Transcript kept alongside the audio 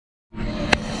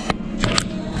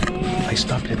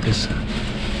stopped at this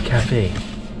cafe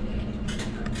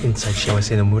inside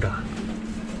Shiawase no Mura.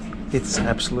 It's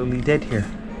absolutely dead here.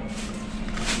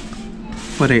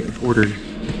 But I ordered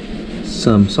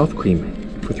some soft cream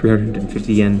for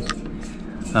 350 yen,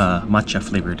 matcha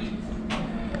flavored.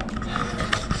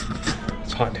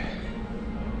 It's hot.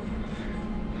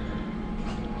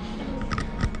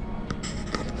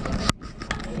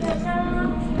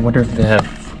 I wonder if they have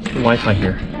Wi-Fi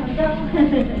here.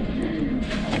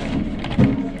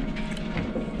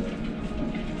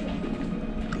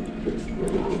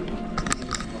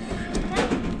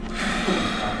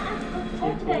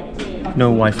 No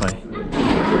Wi-Fi.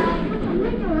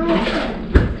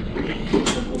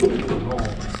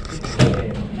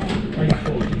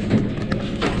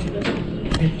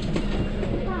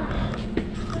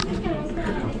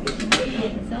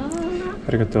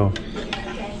 Arigato.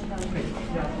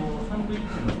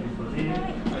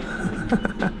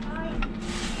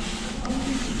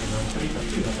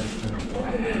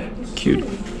 Cute.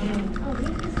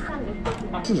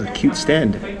 This is a cute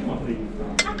stand.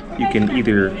 You can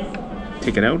either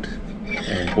take it out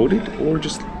and hold it, or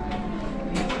just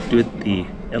do it the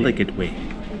elegant way.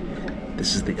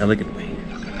 This is the elegant way.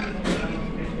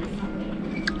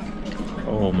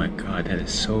 Oh my god, that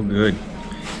is so good.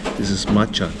 This is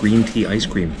matcha green tea ice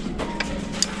cream.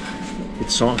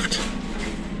 It's soft.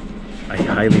 I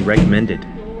highly recommend it.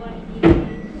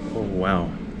 Oh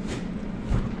wow.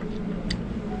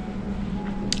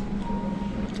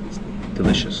 It's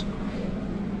delicious.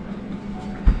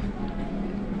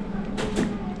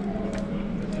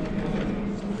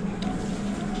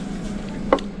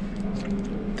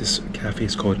 This cafe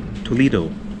is called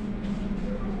Toledo.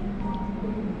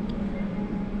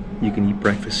 You can eat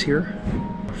breakfast here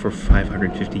for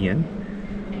 550 yen.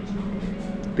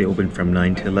 They open from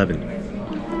 9 to 11.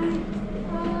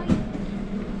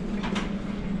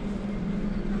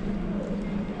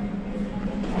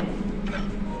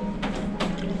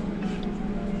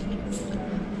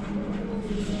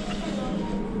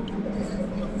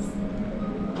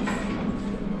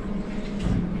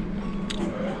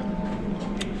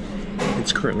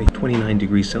 It's currently 29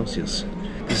 degrees Celsius.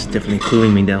 This is definitely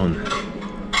cooling me down.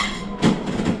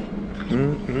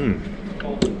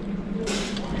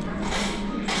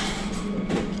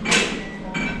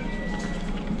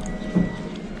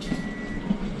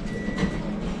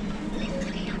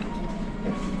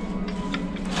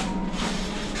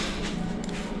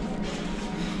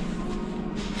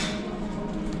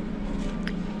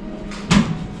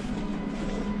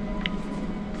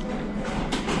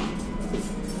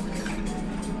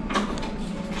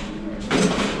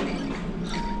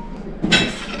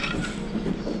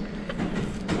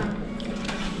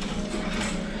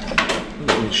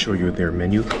 Show you their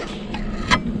menu.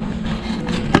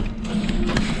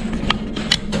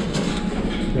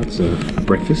 That's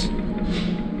breakfast.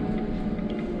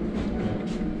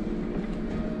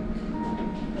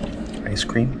 Ice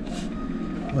cream.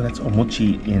 Oh, that's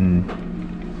omochi in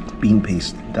bean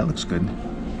paste. That looks good.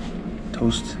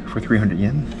 Toast for 300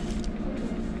 yen.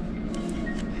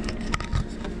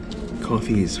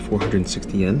 Coffee is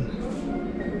 460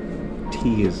 yen.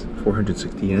 Tea is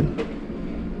 460 yen.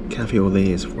 Cafe au lait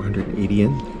is 480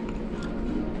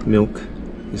 yen. Milk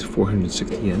is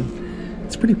 460 yen.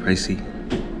 It's pretty pricey.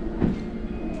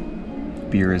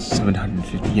 Beer is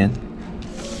 750 yen.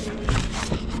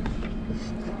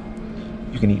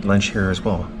 You can eat lunch here as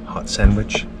well. Hot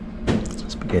sandwich,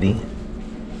 spaghetti.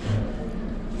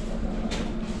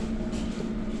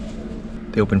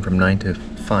 They open from 9 to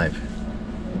 5.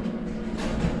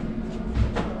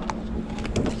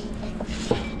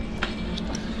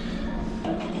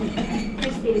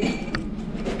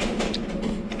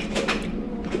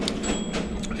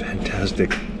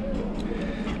 Fantastic.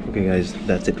 Okay guys,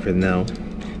 that's it for now.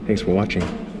 Thanks for watching.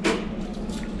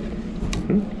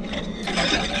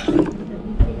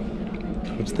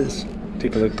 What's this?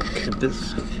 Take a look at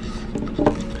this.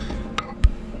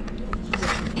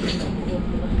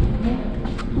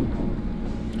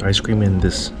 Ice cream in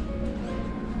this.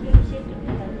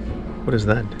 What is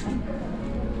that?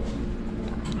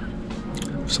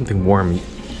 Something warm.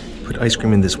 Put ice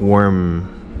cream in this warm,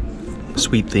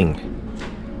 sweet thing.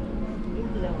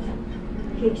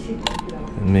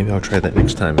 And maybe I'll try that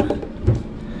next time.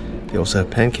 They also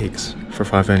have pancakes for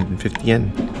 550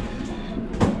 yen.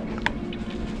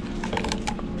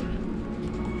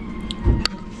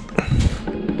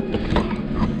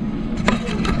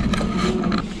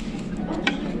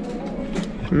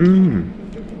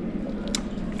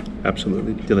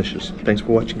 Absolutely delicious. Thanks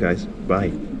for watching, guys.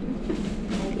 Bye.